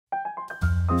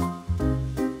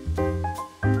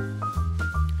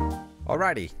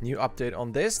Alrighty, new update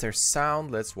on this. There's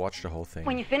sound. Let's watch the whole thing.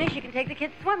 When you finish, you can take the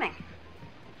kids swimming.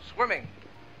 Swimming?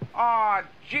 Aw,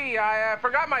 gee, I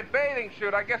forgot my bathing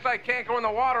suit. I guess I can't go in the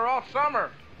water all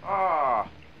summer. Aw.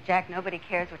 Jack, nobody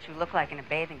cares what you look like in a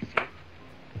bathing suit.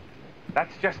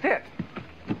 That's just it.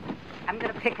 I'm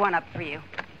gonna pick one up for you.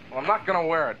 Well, I'm not gonna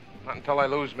wear it. Not until I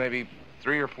lose maybe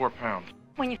 3 or 4 pounds.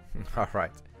 When you...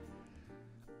 Alright.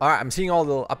 Alright, I'm seeing all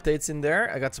the little updates in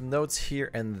there. I got some notes here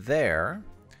and there.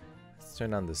 Let's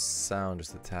turn on the sound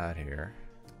just a tad here.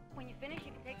 When you finish,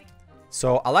 you can take the...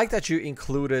 So I like that you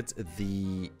included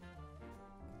the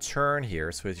turn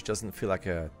here, so it doesn't feel like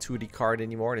a 2D card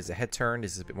anymore. There's a head turn.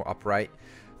 This is a bit more upright.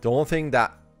 The only thing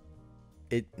that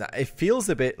it feels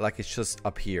a bit like it's just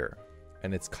up here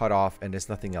and it's cut off and there's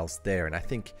nothing else there. And I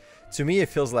think to me it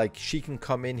feels like she can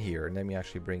come in here, and let me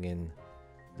actually bring in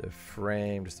the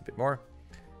frame just a bit more.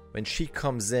 When she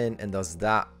comes in and does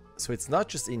that, so it's not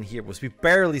just in here, because we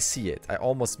barely see it. I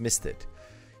almost missed it.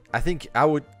 I think I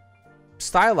would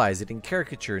stylize it in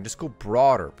caricature and just go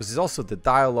broader, because there's also the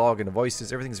dialogue and the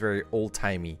voices. Everything's very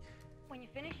old-timey.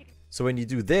 So when you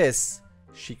do this,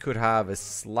 she could have a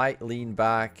slight lean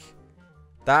back.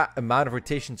 That amount of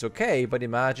rotation's okay, but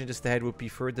imagine just the head would be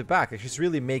further back. Like she's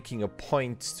really making a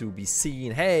point to be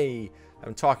seen. Hey,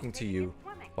 I'm talking to you.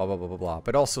 Blah, blah, blah, blah, blah.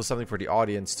 But also something for the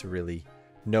audience to really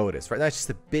notice. Right now it's just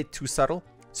a bit too subtle.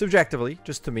 Subjectively,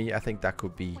 just to me, I think that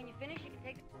could be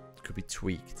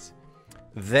tweaked.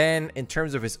 Then, in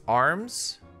terms of his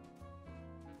arms,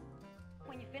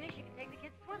 When you finish, you can take the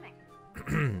kids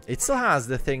swimming. it still has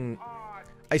the thing.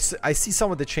 I see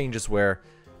some of the changes where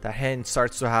the hand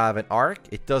starts to have an arc.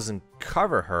 It doesn't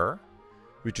cover her,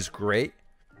 which is great.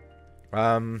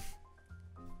 I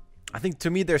think to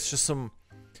me there's just some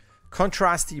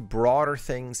contrasty, broader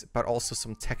things, but also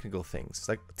some technical things.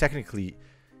 Like technically,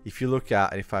 if you look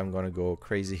at, and if I'm gonna go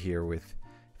crazy here with,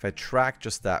 if I track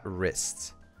just that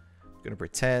wrist, I'm gonna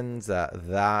pretend that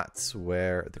that's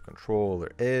where the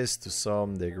controller is to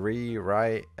some degree,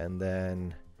 right? And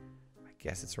then I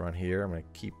guess it's around here. I'm gonna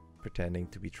keep pretending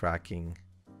to be tracking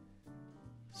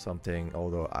something,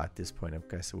 although at this point I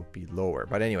guess it would be lower.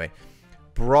 But anyway,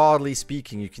 broadly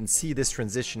speaking, you can see this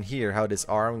transition here, how this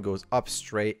arm goes up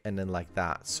straight and then like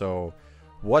that. So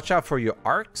watch out for your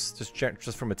arcs,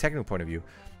 just from a technical point of view.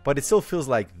 But it still feels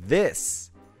like this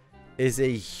is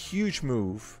a huge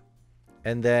move,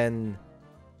 and then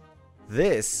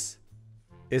this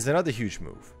is another huge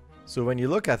move. So when you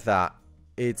look at that,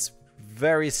 it's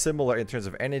very similar in terms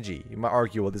of energy. You might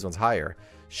argue, well, this one's higher.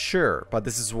 Sure, but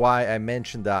this is why I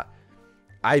mentioned that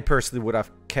I personally would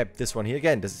have kept this one here.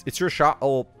 Again, it's your shot,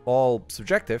 all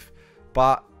subjective,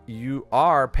 but you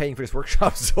are paying for this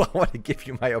workshop, so I want to give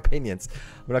you my opinions.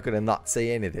 I'm not going to not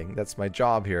say anything. That's my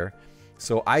job here.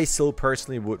 So I still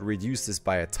personally would reduce this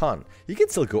by a ton. You can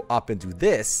still go up and do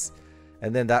this,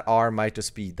 and then that arm might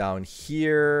just be down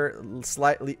here,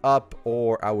 slightly up,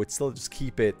 or I would still just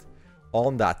keep it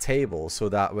on that table so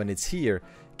that when it's here,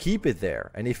 keep it there.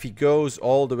 And if he goes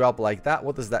all the way up like that,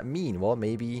 what does that mean? Well,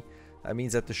 maybe that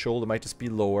means that the shoulder might just be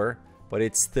lower, but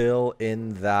it's still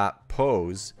in that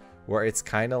pose where it's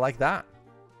kind of like that.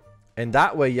 And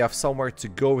that way you have somewhere to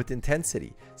go with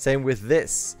intensity. Same with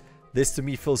this. This to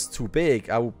me feels too big.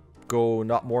 I would go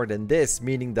not more than this,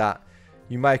 meaning that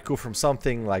you might go from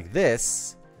something like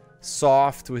this,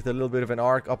 soft with a little bit of an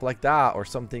arc up like that, or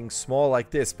something small like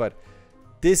this. But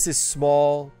this is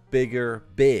small, bigger,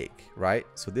 big, right?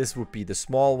 So this would be the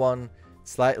small one,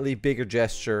 slightly bigger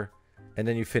gesture, and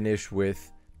then you finish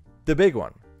with the big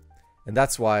one. And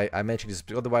that's why I mentioned this.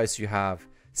 Otherwise you have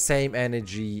same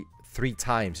energy 3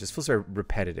 times. This feels very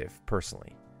repetitive,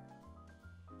 personally.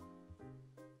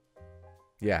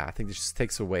 Yeah, I think this just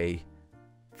takes away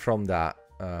from that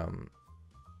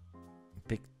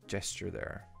big gesture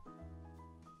there.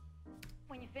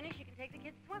 When you finish, you can take the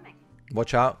kids swimming.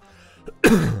 Watch out.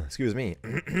 Excuse me.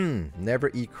 Never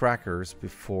eat crackers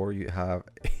before you have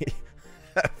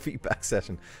a feedback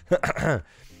session.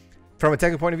 From a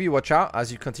technical point of view, watch out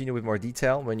as you continue with more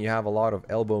detail. When you have a lot of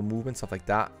elbow movement, stuff like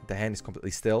that, the hand is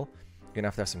completely still. You're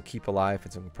going to have some keep alive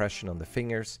and some compression on the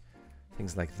fingers.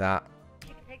 Things like that.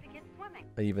 You can take the kids swimming.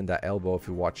 Even that elbow, if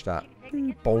you watch that,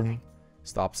 boom,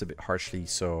 stops a bit harshly.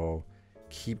 So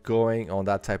keep going on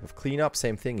that type of cleanup.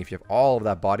 Same thing, if you have all of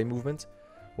that body movement,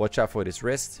 watch out for this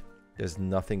wrist. There's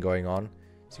nothing going on.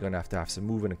 So you're going to have some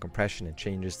movement and compression and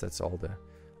changes. That's all the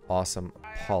awesome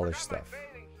polished stuff.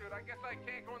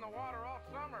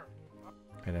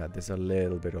 And there's a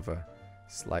little bit of a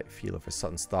slight feel of a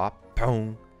sudden stop.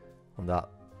 Boom! On that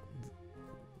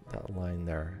line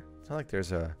there. It's not like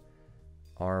there's a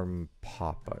arm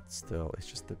pop, but still, it's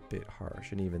just a bit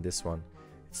harsh. And even this one,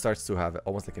 it starts to have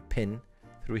almost like a pin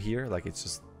through here, like it's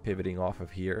just pivoting off of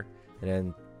here, and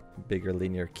then bigger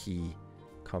linear key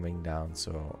coming down.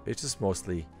 So it's just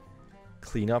mostly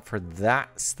clean up for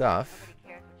that stuff. Nobody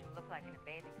cares what you look like in a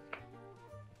bathing suit.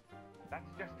 That's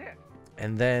just it.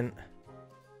 And then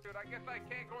Dude, I guess I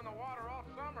can't go in the water all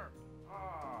summer.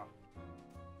 Ah,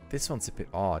 this one's a bit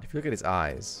odd. If you look at his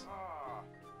eyes, ah.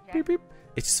 beep, beep,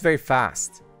 it's just very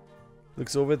fast.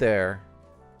 Looks over there,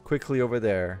 quickly over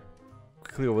there,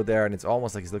 quickly over there, and it's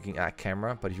almost like he's looking at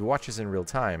camera. But if you watch this in real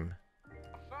time,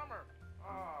 Summer.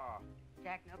 Ah.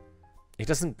 Jack, nope.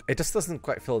 it just doesn't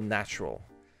quite feel natural.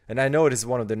 And I know this is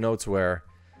one of the notes where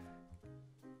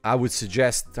I would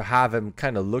suggest to have him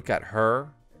kind of look at her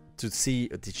to see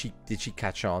did she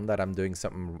catch on that I'm doing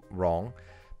something wrong.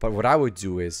 But what I would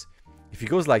do is, if he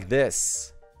goes like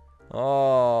this,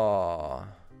 oh,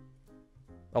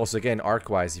 also again arc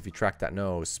wise, if you track that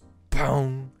nose,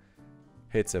 boom,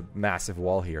 hits a massive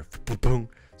wall here, boom.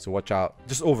 So watch out,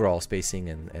 just overall spacing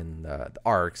and the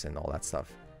arcs and all that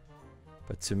stuff.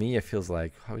 But to me it feels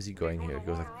like, how is he going here? It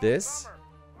goes like this.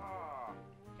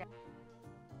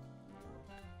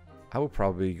 I would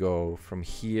probably go from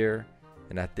here,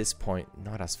 and at this point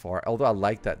not as far, although I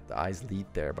like that the eyes lead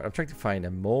there, but I'm trying to find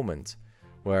a moment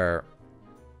where,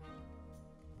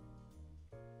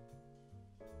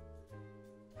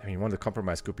 I mean, one of the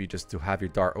compromise could be just to have your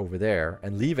dart over there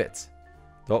and leave it.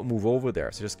 Don't move over there.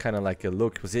 So just kind of like a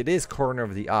look, because it is corner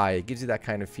of the eye. It gives you that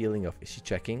kind of feeling of, is she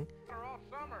checking?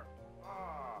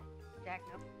 Jack,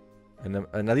 nope.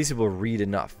 And at least it will read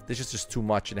enough. This is just too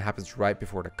much, and it happens right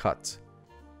before the cut.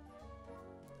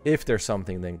 If there's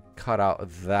something, then cut out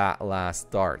that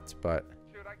last dart. But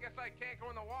Shoot, I guess I can't go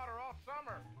in the water all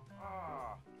summer.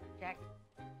 Ah. Jack,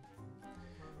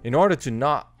 in order to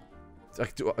not,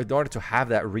 like, in order to have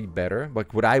that read better,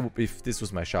 like what I, if this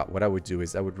was my shot, what I would do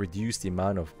is I would reduce the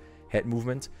amount of head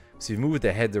movement. So if you move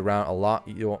the head around a lot,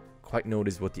 you don't quite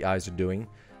notice what the eyes are doing.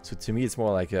 So to me, it's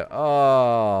more like a,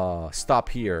 oh, stop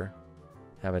here.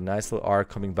 Have a nice little arc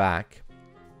coming back.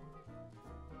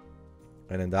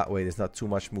 And then that way there's not too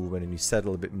much movement and you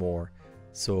settle a bit more.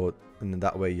 So, and then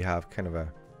that way you have kind of a,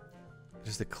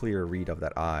 just a clear read of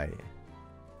that eye.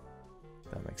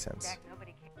 That makes sense. Jack,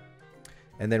 nobody cares.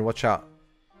 And then watch out.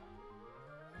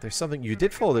 There's something, you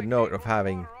did follow the note of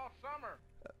having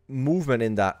movement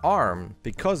in that arm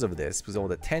because of this, because all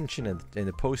the tension and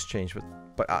the post change.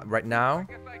 But right now,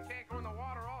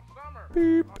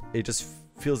 beep, it just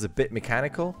feels a bit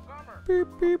mechanical. Beep,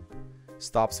 beep.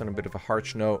 Stops on a bit of a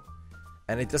harsh note.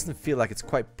 And it doesn't feel like it's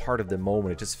quite part of the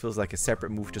moment. It just feels like a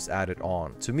separate move just added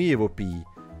on. To me, it would be,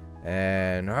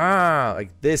 and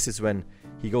like this is when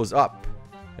he goes up.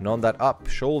 And on that up,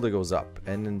 shoulder goes up.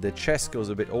 And then the chest goes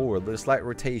a bit over, a little slight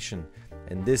rotation.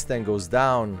 And this then goes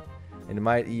down. And it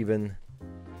might even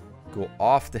go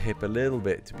off the hip a little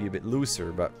bit to be a bit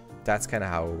looser. But that's kind of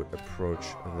how I would approach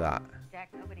that.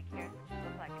 Jack, nobody cares what you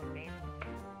look like in a bathing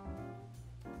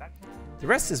suit. The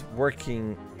rest is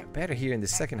working better here in the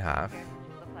second half.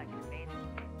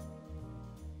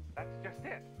 That's just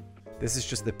it. This is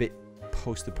just a bit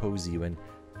post-posy when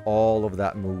all of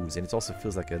that moves, and it also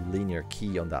feels like a linear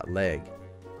key on that leg.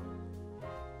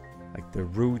 Like the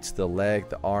roots, the leg,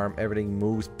 the arm, everything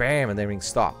moves, bam, and everything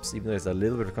stops. Even though there's a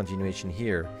little bit of continuation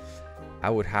here,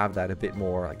 I would have that a bit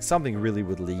more, like something really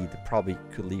would lead, probably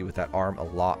could lead with that arm a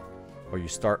lot, or you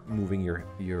start moving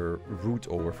your root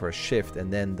over for a shift,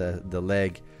 and then the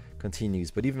leg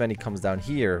continues. But even when it comes down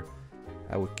here,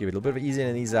 I would give it a little bit of ease in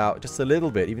and ease out, just a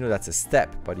little bit, even though that's a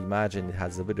step. But imagine it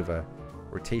has a bit of a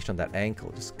rotation on that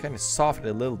ankle, just kind of soften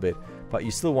it a little bit, but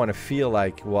you still want to feel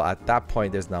like, well, at that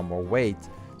point there's now more weight,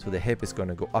 so the hip is going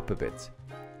to go up a bit,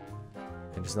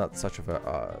 and it's not such of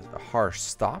a harsh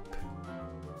stop.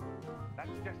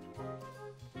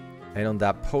 And on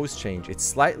that post change, it's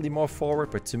slightly more forward,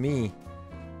 but to me,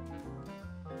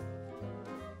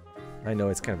 I know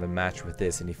it's kind of a match with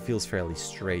this, and it feels fairly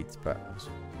straight, but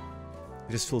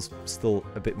it just feels still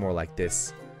a bit more like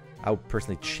this. I would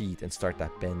personally cheat and start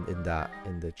that bend in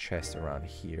the chest around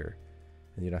here,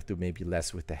 and you'd have to maybe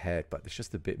less with the head, but it's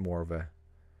just a bit more of a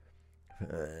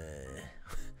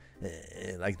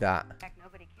like that.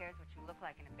 Nobody cares what you look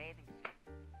like in a bathing suit.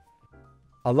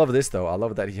 I love this though. I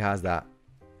love that he has that,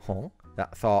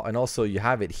 that thought, and also you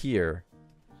have it here,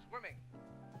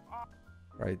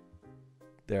 right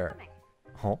there.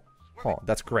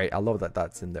 That's great. I love that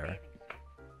that's in there.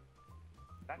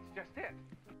 That's just it.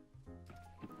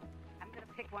 I'm gonna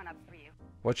pick one up for you.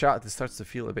 Watch out, this starts to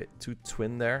feel a bit too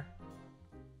twin there.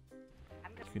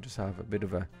 You can just have a bit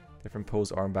of a different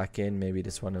pose, arm back in, maybe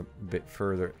this one a bit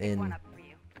further in.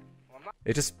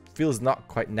 It just feels not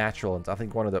quite natural. And I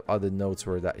think one of the other notes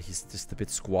were that he's just a bit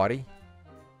squatty.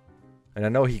 And I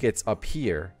know he gets up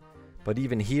here, but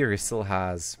even here he still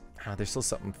has, there's still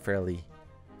something fairly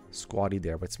squatty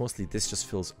there, but it's mostly this just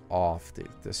feels off.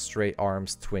 The straight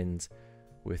arms twinned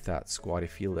with that squatty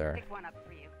feel there. Pick one up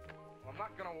for you. I'm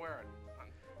not gonna wear it.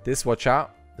 This, watch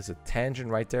out. There's a tangent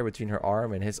right there between her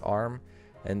arm and his arm.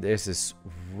 And there's this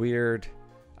weird,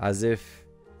 as if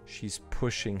she's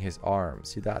pushing his arm.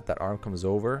 See that? That arm comes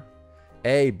over.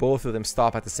 Both of them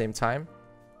stop at the same time.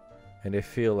 And they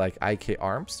feel like IK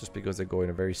arms just because they go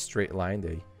in a very straight line.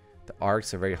 The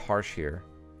arcs are very harsh here.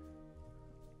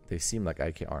 They seem like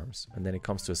IK arms. And then it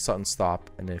comes to a sudden stop,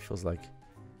 and then it feels like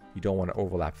you don't want to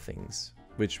overlap things.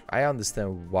 Which I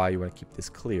understand why you want to keep this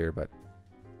clear, but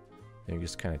you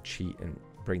just kind of cheat and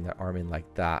bring that arm in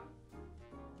like that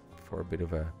for a bit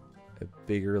of a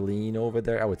bigger lean over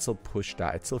there. I would still push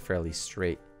that. It's still fairly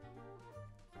straight.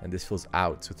 And this feels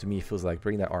out. So to me, it feels like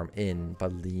bring that arm in,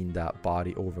 but lean that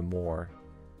body over more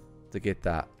to get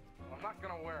that. I'm not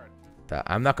gonna wear it. That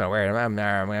I'm not gonna wear it.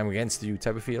 I'm against you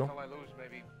type of feel. Until I lose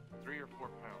maybe 3 or 4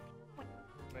 pounds.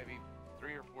 Maybe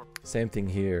 3 or 4. Same thing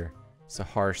here. It's a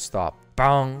harsh stop.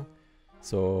 Bang.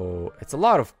 So it's a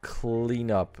lot of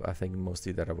cleanup, I think,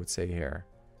 mostly that I would say here.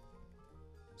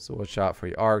 So watch out for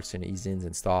your arcs and ease-ins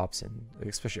and stops, and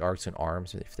especially arcs and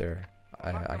arms if they're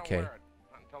IK.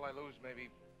 Until I lose maybe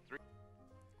 3.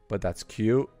 But that's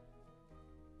cute.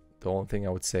 The only thing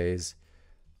I would say is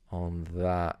on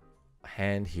that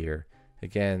hand here,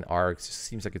 again, arcs just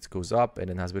seems like it goes up and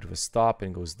then has a bit of a stop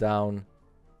and goes down.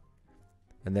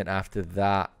 And then after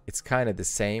that, it's kind of the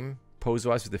same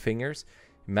pose-wise with the fingers.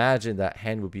 Imagine that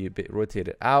hand would be a bit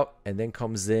rotated out and then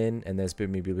comes in, and there's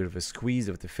been maybe a bit of a squeeze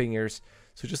of the fingers.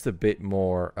 So just a bit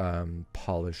more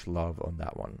polish love on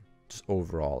that one, just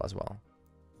overall as well.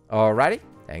 Alrighty,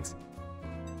 thanks.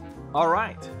 All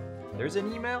right, there's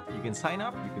an email. You can sign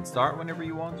up. You can start whenever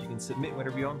you want. You can submit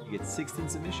whenever you want. You get 16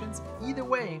 submissions. Either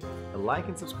way, a like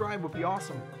and subscribe would be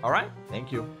awesome. All right,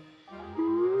 thank you.